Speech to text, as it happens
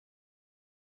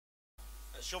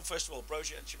Sean, first of all,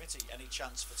 Brozier and Chimiti, any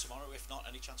chance for tomorrow? If not,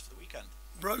 any chance for the weekend?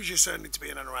 Brozier certainly to be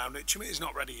in and around it. Chimiti's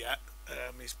not ready yet.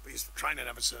 He's training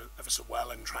ever so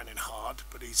well and training hard,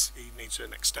 but he needs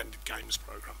an extended games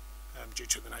programme due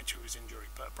to the nature of his injury.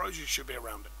 But Brozier should be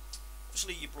around it.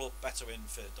 Obviously, you brought Beto in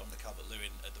for Dominic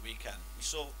Calvert-Lewin at the weekend. We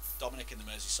saw Dominic in the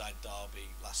Merseyside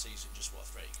derby last season, just what a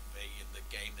threat he can be in the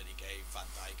game that he gave Van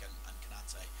Dijk and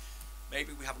Konate.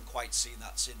 Maybe we haven't quite seen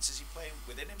that since. Is he playing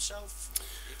within himself?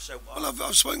 If so, why? Well,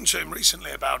 I've spoken to him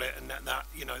recently about it, and that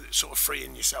sort of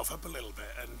freeing yourself up a little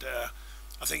bit. And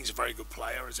I think he's a very good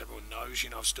player, as everyone knows.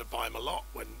 I've stood by him a lot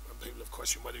when people have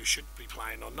questioned whether he should be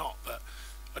playing or not. But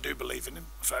I do believe in him.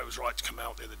 I felt it was right to come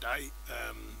out the other day.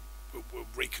 We'll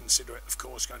reconsider it, of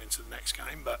course, going into the next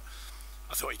game. But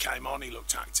I thought he came on. He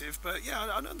looked active. But yeah,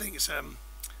 I don't think it's. I think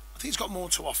he's got more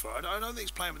to offer. I don't think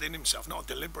he's playing within himself. Not a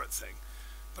deliberate thing.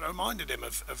 But I reminded him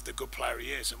of the good player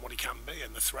he is and what he can be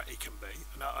and the threat he can be.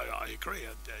 And I agree.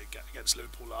 Against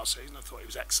Liverpool last season, I thought he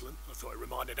was excellent. I thought it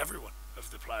reminded everyone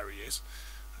of the player he is.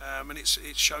 And it's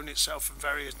shown itself in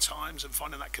various times, and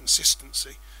finding that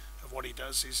consistency of what he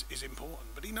does is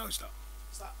important. But he knows that.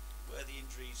 Is that where the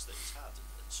injuries that he's had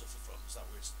and suffered from, is that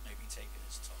where it's maybe taken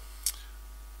his toll?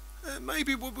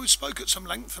 Maybe we spoke at some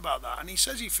length about that, and he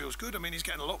says he feels good. I mean, he's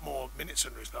getting a lot more minutes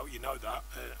under his belt, you know that,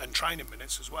 and training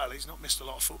minutes as well. He's not missed a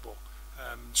lot of football.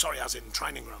 Sorry, as in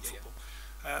training ground football.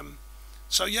 Yeah.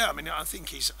 So yeah, I mean, I think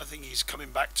he's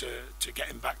coming back to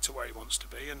getting back to where he wants to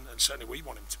be, and certainly we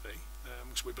want him to be,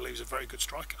 because we believe he's a very good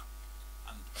striker.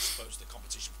 And I suppose the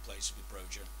competition for places with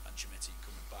Brozier and Chimiti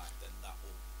coming back, then that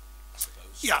will, I suppose.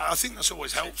 Yeah, I think that's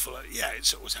always helpful. Yeah,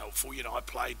 it's always helpful. I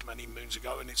played many moons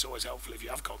ago, and it's always helpful if you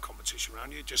have got competition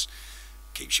around you. It just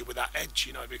keeps you with that edge,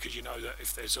 because you know that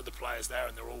if there's other players there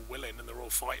and they're all willing and they're all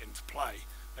fighting to play,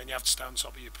 then you have to stay on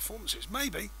top of your performances.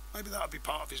 Maybe that would be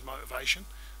part of his motivation.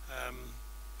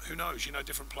 Who knows?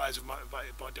 Different players are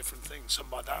motivated by different things. Some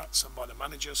by that, some by the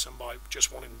manager, some by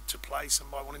just wanting to play, some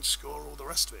by wanting to score, all the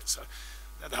rest of it. So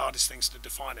they're the hardest things to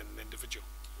define in an individual.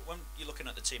 When you're looking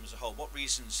at the team as a whole, what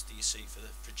reasons do you see for the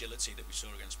fragility that we saw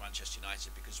against Manchester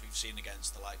United? Because we've seen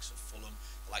against the likes of Fulham,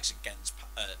 the likes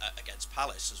against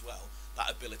Palace as well, that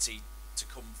ability to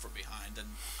come from behind and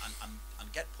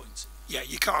get points. Yeah,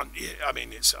 you can't. I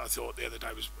mean, I thought the other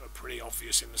day was pretty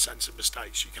obvious in the sense of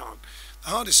mistakes. You can't. The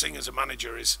hardest thing as a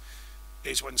manager is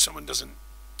when someone doesn't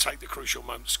take the crucial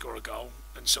moment to score a goal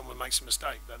and someone makes a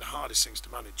mistake. They're the hardest things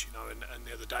to manage, and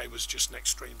the other day was just an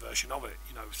extreme version of it.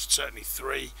 Certainly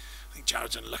three. I think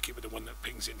Jared's unlucky with the one that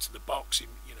pings into the box. He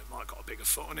might have got a bigger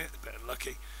foot on it, a bit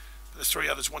unlucky. But the three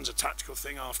others, one's a tactical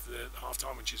thing after the half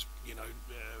time, which is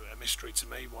a mystery to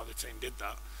me why the team did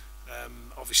that,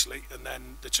 obviously, and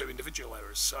then the two individual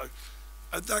errors. So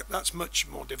that's much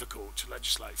more difficult to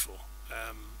legislate for.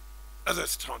 Other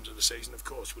times of the season, of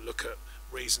course, we look at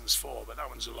reasons for, but that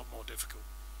one's a lot more difficult.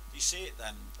 Do you see it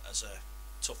then as a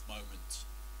tough moment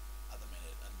at the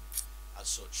minute, and as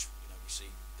such, we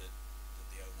see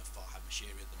the owner Farhad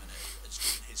Mashiri at the minute has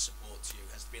given his support to you?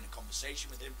 Has there been a conversation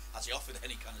with him? Has he offered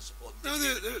any kind of support? No,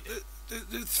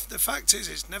 the fact is,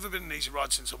 it's never been an easy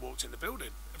ride since I walked in the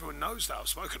building. Everyone knows that. I've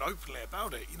spoken openly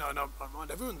about it. And I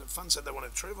remind everyone, the fans said they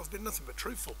wanted truth. I've been nothing but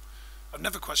truthful. I've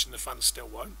never questioned the fans, still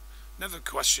won't. Never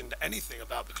questioned anything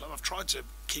about the club. I've tried to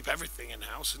keep everything in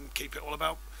house and keep it all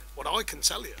about what I can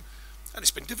tell you, and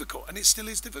it's been difficult, and it still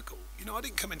is difficult. I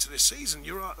didn't come into this season.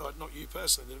 You're right, not you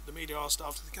personally. The media asked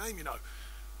after the game,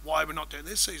 why we're not doing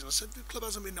this season. I said the club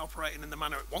hasn't been operating in the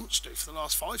manner it wants to for the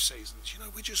last 5 seasons.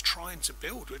 We're just trying to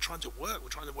build. We're trying to work. We're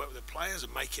trying to work with the players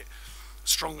and make it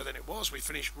stronger than it was. We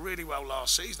finished really well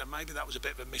last season, and maybe that was a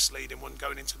bit of a misleading one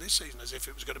going into this season, as if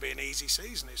it was going to be an easy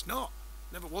season. It's not.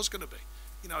 Never was going to be.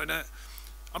 And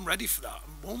I'm ready for that.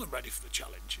 I'm more than ready for the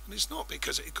challenge. And it's not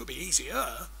because it could be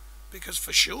easier, because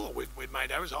for sure we've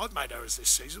made errors. I've made errors this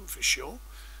season, for sure.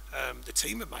 The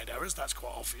team have made errors, that's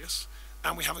quite obvious.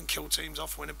 And we haven't killed teams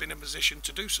off when we've been in a position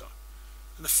to do so.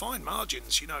 And the fine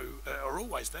margins, are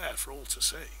always there for all to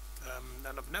see.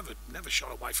 And I've never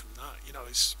shot away from that.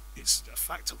 It's a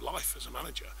fact of life as a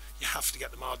manager. You have to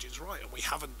get the margins right, and we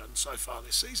haven't done so far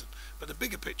this season. But the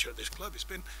bigger picture of this club has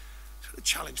been a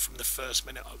challenge from the first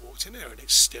minute I walked in here, and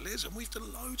it still is. And we've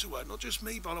done loads of work, not just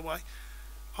me, by the way.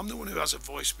 I'm the one who has a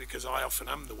voice because I often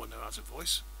am the one who has a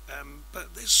voice.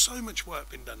 But there's so much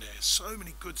work been done here. So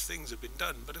many good things have been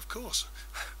done. But of course,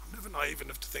 I'm never naive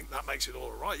enough to think that makes it all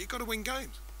right. You've got to win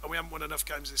games. And we haven't won enough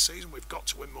games this season. We've got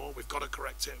to win more. We've got to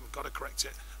correct it. We've got to correct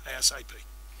it ASAP. Can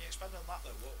you expand on that,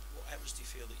 though? What errors do you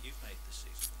feel that you've made this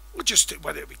season? Well, just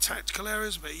whether it be tactical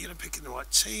errors, but, picking the right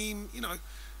team,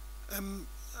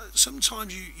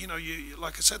 Sometimes you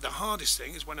like I said, the hardest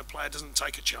thing is when a player doesn't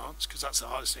take a chance, because that's the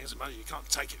hardest thing as a manager. You can't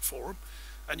take it for them,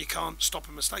 and you can't stop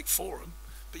a mistake for them,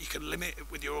 but you can limit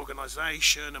it with your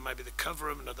organisation and maybe the cover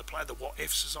them, another player, the what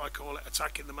ifs as I call it,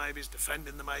 attacking the maybes,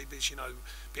 defending the maybes,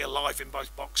 be alive in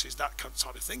both boxes, that kind of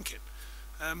type of thinking.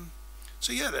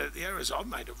 So yeah, the errors I've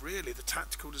made are really the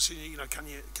tactical decision. Can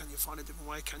you find a different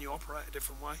way? Can you operate a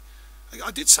different way? I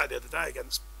did say the other day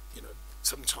against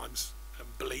sometimes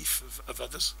belief of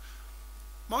others.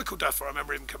 Michael Duffer, I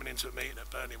remember him coming into a meeting at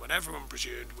Burnley when everyone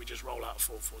presumed we just roll out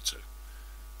 4-4-2.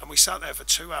 And we sat there for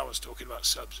 2 hours talking about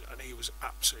subs, and he was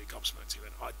absolutely gobsmacked. He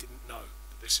went, I didn't know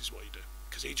that this is what you do.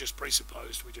 Because he just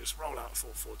presupposed we just roll out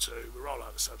 4-4-2, we roll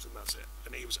out the subs, and that's it.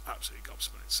 And he was absolutely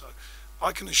gobsmacked. So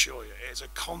I can assure you, it's a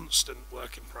constant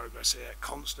work in progress here,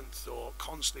 constant thought,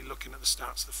 constantly looking at the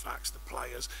stats, the facts, the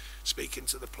players, speaking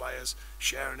to the players,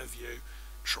 sharing a view,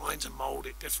 trying to mould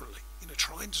it differently.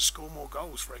 Trying to score more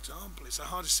goals, for example. It's the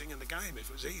hardest thing in the game. If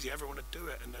it was easy, everyone would do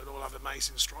it, and they'd all have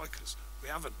amazing strikers. We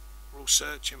haven't. We're all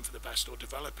searching for the best, or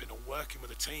developing, or working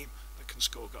with a team that can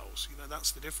score goals.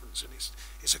 That's the difference, and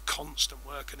it's a constant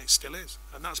work, and it still is.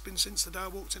 And that's been since the day I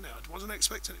walked in there. I wasn't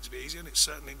expecting it to be easy, and it's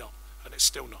certainly not, and it's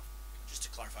still not. Just to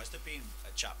clarify, has there been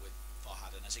a chat with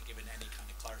Farhad, and has it given any kind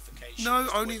of clarification? No,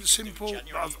 only the simple.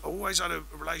 I've always had a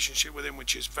relationship with him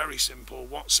which is very simple.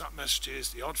 WhatsApp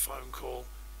messages, the odd phone call,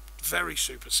 very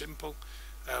super simple.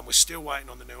 We're still waiting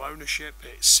on the new ownership.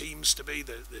 It seems to be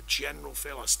the general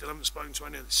feel. I still haven't spoken to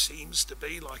anyone. It seems to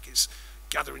be like it's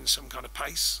gathering some kind of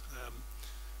pace.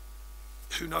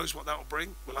 Who knows what that will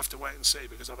bring? We'll have to wait and see,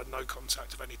 because I've had no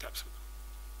contact of any depth with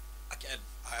them. Again,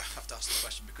 I have to ask the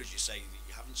question, because you say that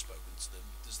you haven't spoken to them.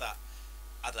 Does that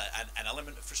add an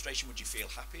element of frustration? Would you feel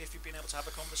happy if you've been able to have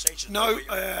a conversation? No,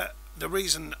 the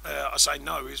reason I say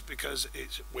no is because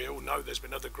we all know there's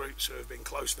been other groups who have been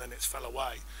close and then it's fell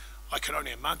away. I can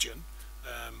only imagine,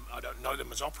 I don't know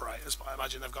them as operators, but I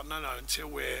imagine they've got no, until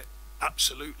we're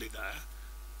absolutely there,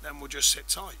 then we'll just sit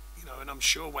tight, and I'm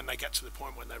sure when they get to the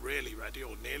point when they're really ready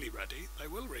or nearly ready, they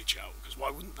will reach out, because why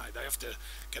wouldn't they? They have to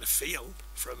get a feel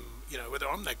from, whether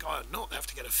I'm their guy or not, they have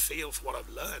to get a feel for what I've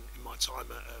learned in my time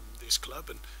at this club,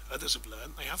 and others have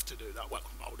learned. They have to do that. Well,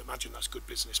 I would imagine that's good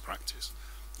business practice.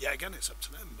 Yeah, again, it's up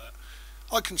to them, but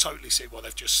I can totally see why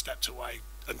they've just stepped away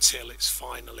until it's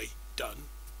finally done,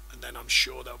 and then I'm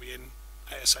sure they'll be in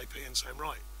ASAP and saying,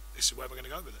 right, this is where we're going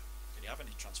to go with it. Can you have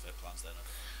any transfer plans then?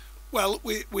 Well,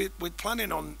 we're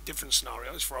planning on different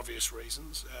scenarios for obvious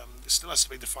reasons. There still has to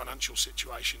be the financial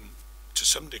situation to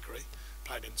some degree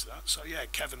played into that. So yeah,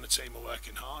 Kev and the team are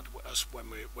working hard with us when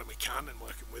we can, and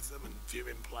working with them and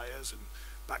viewing players and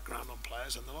background on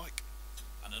players and the like.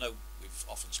 And I know we've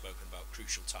often spoken about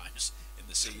crucial times in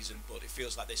the season, but it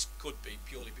feels like this could be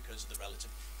purely because of the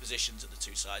relative positions of the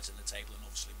two sides in the table, and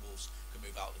obviously Wolves can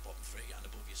move out of the bottom three and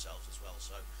above yourselves as well.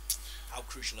 So how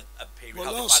crucial a period?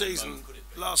 Well, last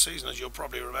season, as you'll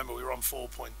probably remember, we were on 4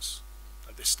 points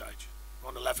at this stage. We're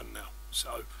on 11 now.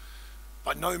 So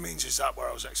by no means is that where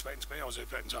I was expecting to be. I was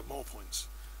expecting to have more points.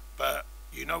 But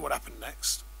you know what happened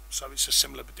next. So it's a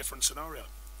similar but different scenario.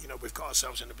 We've got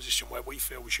ourselves in a position where we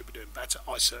feel we should be doing better.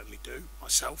 I certainly do,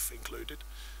 myself included.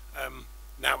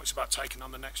 Now it's about taking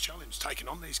on the next challenge, taking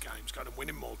on these games, going and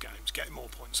winning more games, getting more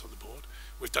points on the board.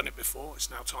 We've done it before.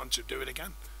 It's now time to do it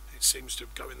again. It seems to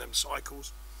go in them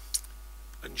cycles.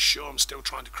 And sure, I'm still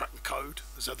trying to crack the code,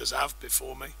 as others have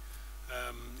before me.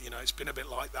 It's been a bit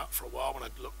like that for a while when I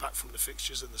look back from the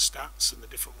fixtures and the stats and the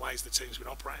different ways the team's been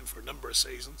operating for a number of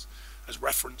seasons as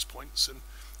reference points, and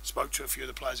spoke to a few of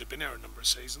the players who've been here a number of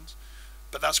seasons.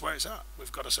 But that's where it's at.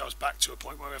 We've got ourselves back to a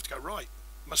point where we have to go, right,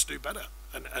 must do better,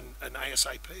 and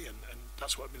ASAP, and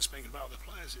that's what I've been speaking about with the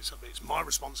players. It's my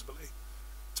responsibility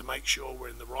to make sure we're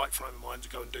in the right frame of mind to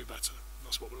go and do better. And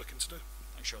that's what we're looking to do.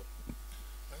 Thanks, Sean.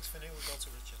 Thanks, Vinny. We'll go to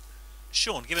Richard.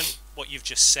 Sean, given what you've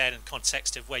just said in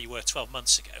context of where you were 12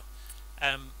 months ago,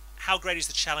 how great is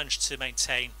the challenge to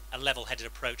maintain a level-headed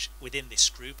approach within this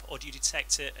group, or do you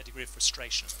detect a degree of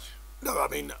frustration? No, I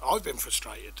mean, I've been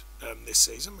frustrated this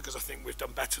season because I think we've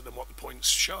done better than what the points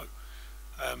show.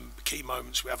 Key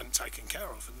moments we haven't taken care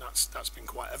of, and that's been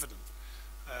quite evident.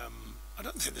 I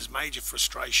don't think there's major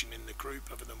frustration in the group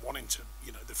other than wanting to,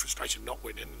 the frustration of not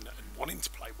winning and wanting to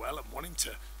play well and wanting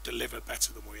to deliver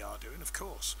better than we are doing, of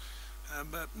course.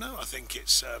 But no, I think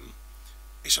it's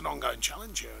an ongoing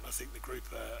challenge here, and I think the group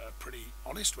are pretty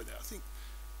honest with it. I think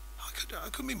I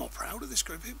couldn't be more proud of this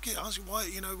group. People keep asking why,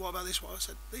 what about this? What I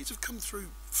said, these have come through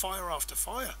fire after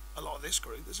fire. A lot of this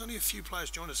group. There's only a few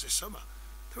players joined us this summer.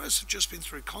 The rest have just been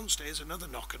through constant. Here's another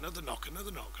knock, another knock,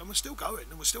 another knock, and we're still going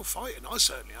and we're still fighting. I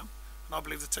certainly am, and I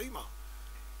believe the team are.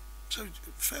 So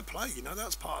fair play,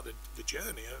 that's part of the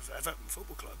journey of Everton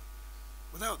Football Club.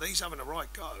 Without these having a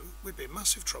right go, we'd be in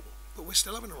massive trouble. But we're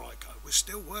still having a right go. We're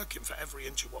still working for every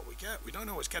inch of what we get. We don't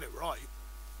always get it right.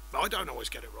 I don't always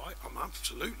get it right. I'm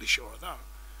absolutely sure of that.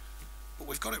 But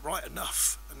we've got it right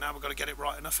enough, and now we've got to get it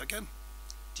right enough again.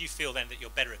 Do you feel then that you're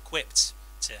better equipped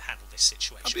to handle this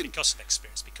situation because of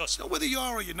experience? Because whether you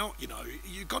are or you're not,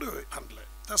 you've got to handle it.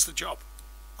 That's the job.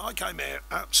 I came here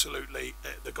absolutely,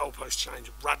 the goalpost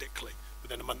changed radically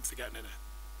within a month of getting in here,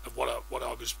 of what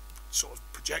I was sort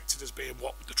of projected as being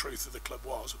what the truth of the club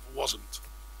was. It wasn't.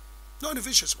 Not in a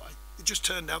vicious way. It just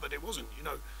turned out that it wasn't.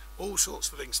 All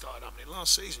sorts of things started happening.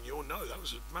 Last season, you all know, that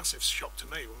was a massive shock to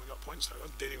me when we got points there. I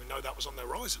didn't even know that was on the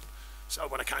horizon. So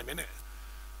when I came in here.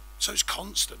 So it's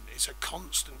constant. It's a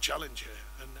constant challenge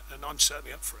here. And I'm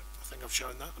certainly up for it. I think I've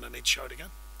shown that, and I need to show it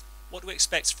again. What do we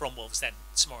expect from Wolves then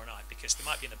tomorrow night? Because they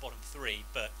might be in the bottom three,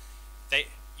 but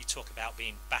you talk about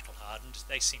being battle hardened.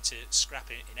 They seem to scrap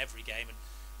it in every game, and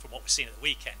from what we've seen at the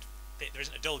weekend, there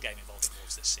isn't a dull game involving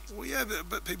Wolves this season. Well, yeah,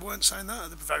 but people weren't saying that at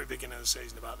the very beginning of the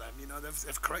season about them.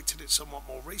 They've corrected it somewhat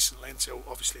more recently, until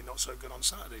obviously not so good on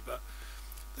Saturday. But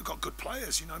they've got good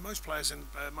players. Most players in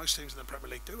most teams in the Premier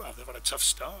League do have. They've had a tough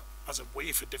start, as have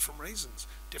we, for different reasons,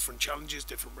 different challenges,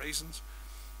 different reasons.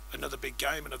 Another big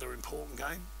game, another important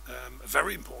game, a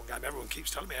very important game. Everyone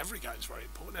keeps telling me every game is very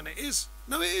important, and it is.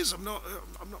 No, it is. I'm not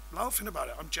laughing about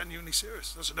it. I'm genuinely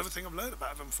serious. That's another thing I've learned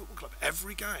about Everton Football Club.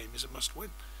 Every game is a must-win.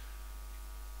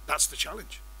 That's the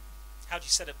challenge. How do you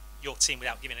set up your team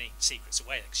without giving any secrets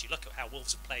away? Because you look at how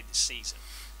Wolves have played this season.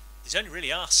 There's only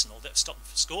really Arsenal that have stopped them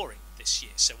from scoring this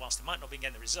year. So whilst they might not be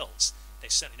getting the results, they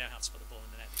certainly know how to put the ball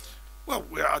in the net.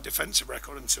 Well, our defensive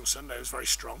record until Sunday was very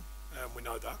strong. We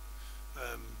know that.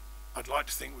 I'd like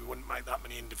to think we wouldn't make that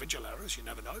many individual errors. You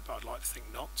never know, but I'd like to think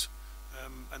not.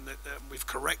 And that we've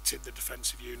corrected the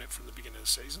defensive unit from the beginning of the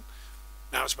season.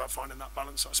 Now it's about finding that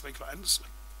balance I speak about endlessly.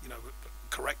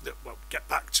 Correct that. Well, get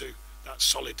back to that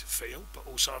solid feel, but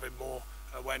also having more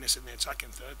awareness in the attacking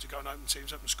third to go and open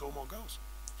teams up and score more goals.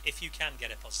 If you can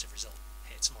get a positive result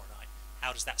here tomorrow night,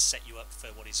 how does that set you up for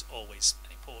what is always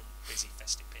an important, busy,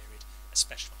 festive period,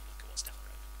 especially when you look at what's down the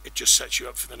road? It just sets you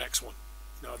up for the next one.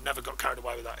 I've never got carried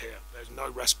away with that here. There's no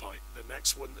respite. The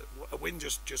next one, a win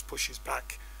just pushes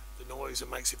back the noise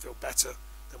and makes it feel better.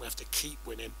 Then we have to keep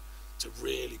winning to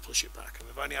really push it back. And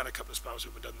we've only had a couple of spells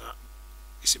where we've done that.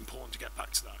 It's important to get back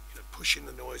to that. Pushing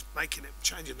the noise,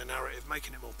 changing the narrative,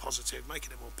 making it more positive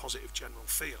general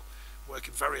feel.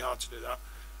 Working very hard to do that,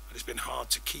 and it's been hard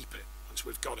to keep it once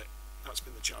we've got it. That's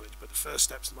been the challenge. But the first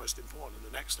step's the most important,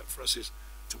 and the next step for us is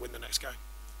to win the next game.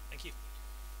 Thank you.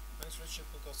 Thanks, Richard.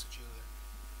 We'll go to Julia.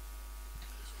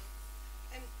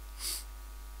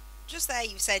 Just there,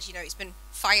 you said, it's been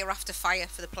fire after fire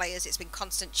for the players. It's been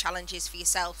constant challenges for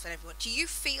yourself and everyone. Do you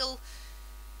feel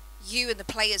you and the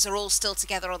players are all still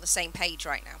together on the same page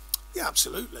right now? Yeah,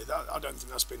 absolutely. I don't think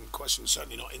that's been questioned,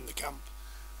 certainly not in the camp.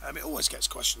 It always gets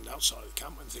questioned outside of the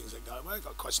camp when things are going well.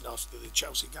 Got questioned after the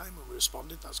Chelsea game when we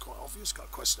responded. That's quite obvious. Got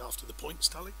questioned after the points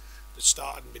tally. The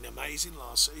start hadn't been amazing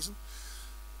last season.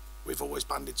 We've always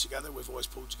banded together. We've always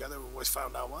pulled together. We've always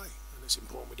found our way. And it's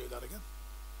important we do that again.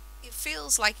 It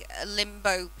feels like a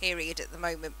limbo period at the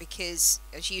moment because,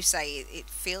 as you say, it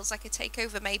feels like a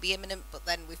takeover may be imminent, but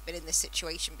then we've been in this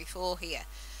situation before here.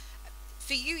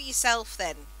 For you yourself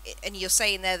then, and you're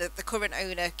saying there that the current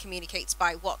owner communicates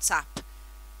by WhatsApp,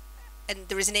 and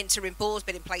there is an interim board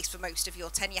been in place for most of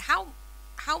your tenure,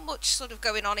 how much sort of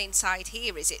going on inside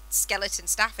here? Is it skeleton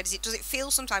staff? And does it feel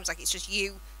sometimes like it's just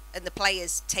you and the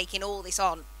players taking all this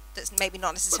on that's maybe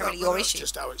not necessarily your issue?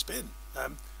 That's just how it's been.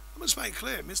 I must make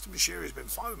clear, Mr. Bashiri has been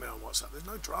fine with me on WhatsApp. There's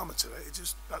no drama to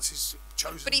it. That's his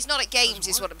chosen. But he's not at games,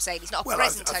 is what I'm saying. He's not a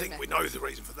present owner. I think we know the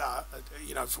reason for that.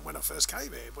 From when I first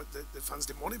came here, but the fans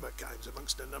didn't want him at games,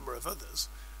 amongst a number of others.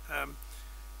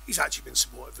 He's actually been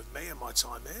supportive of me and my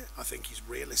time here. I think he's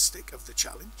realistic of the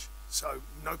challenge, so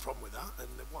no problem with that. And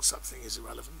the WhatsApp thing is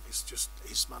irrelevant. It's just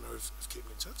his manner of keeping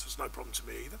in touch. There's no problem to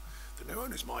me either. The new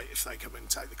owners might, if they come in and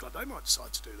take the club, they might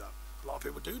decide to do that. A lot of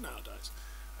people do nowadays.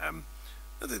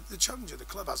 The challenge of the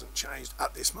club hasn't changed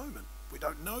at this moment. We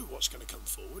don't know what's going to come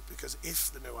forward because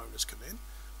if the new owners come in,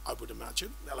 I would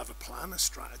imagine they'll have a plan, a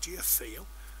strategy, a feel.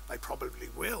 They probably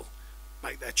will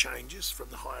make their changes from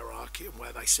the hierarchy and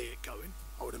where they see it going,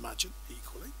 I would imagine,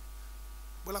 equally.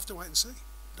 We'll have to wait and see.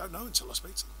 Don't know until I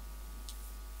speak to them.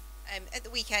 At the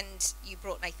weekend, you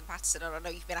brought Nathan Patterson on. I know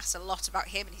you've been asked a lot about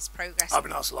him and his progress. I've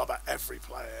been asked a lot about every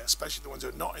player, especially the ones who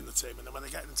are not in the team. And then when they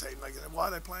get in the team, they go, "Why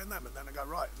are they playing them?" And then I go,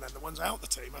 "Right." And then the ones out the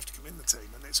team have to come in the team,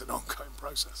 and it's an ongoing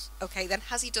process. Okay, then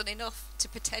has he done enough to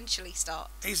potentially start?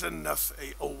 He's done enough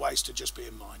always to just be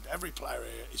in mind. Every player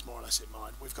here is more or less in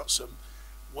mind. We've got some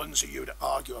ones who you would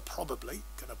argue are probably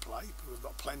going to play, but we've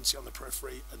got plenty on the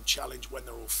periphery and challenge when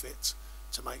they're all fit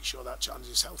to make sure that challenge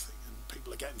is healthy. And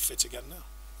people are getting fit again now.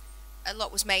 A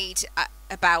lot was made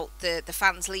about the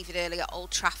fans leaving early at Old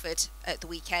Trafford at the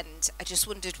weekend. I just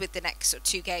wondered, with the next sort of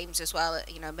 2 games as well,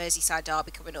 you know, Merseyside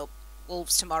derby coming up,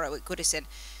 Wolves tomorrow at Goodison,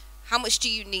 how much do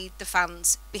you need the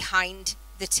fans behind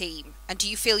the team, and do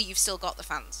you feel you've still got the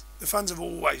fans? The fans have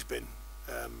always been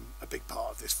a big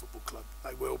part of this football club.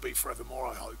 They will be forevermore,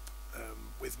 I hope.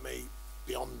 With me,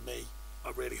 beyond me, I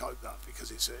really hope that,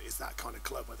 because it's that kind of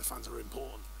club where the fans are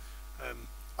important.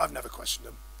 I've never questioned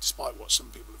them, despite what some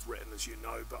people have written, as you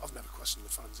know, but I've never questioned the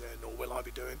fans there, nor will I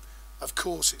be doing. Of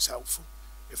course it's helpful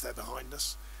if they're behind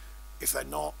us. If they're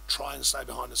not, try and stay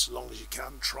behind us as long as you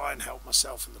can. Try and help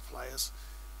myself and the players.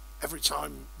 Every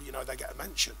time, you know, they get a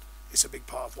mention, it's a big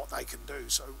part of what they can do.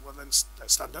 So, well, then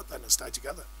let's stand up then and stay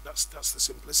together. That's the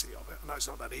simplicity of it. I know it's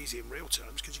not that easy in real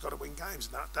terms, because you've got to win games,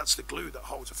 and that's the glue that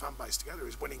holds a fan base together,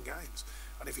 is winning games.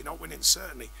 And if you're not winning,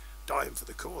 certainly dying for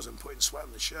the cause and putting sweat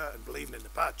on the shirt and believing in the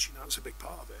badge, you know, it's a big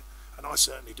part of it. And I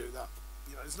certainly do that.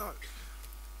 You know, there's no...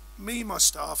 Me, my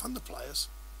staff and the players,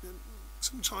 you know,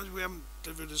 sometimes we haven't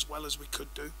delivered as well as we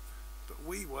could do, but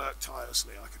we work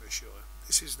tirelessly, I can assure you.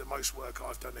 This is the most work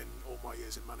I've done in all my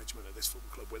years in management at this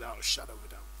football club, without a shadow of a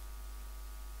doubt.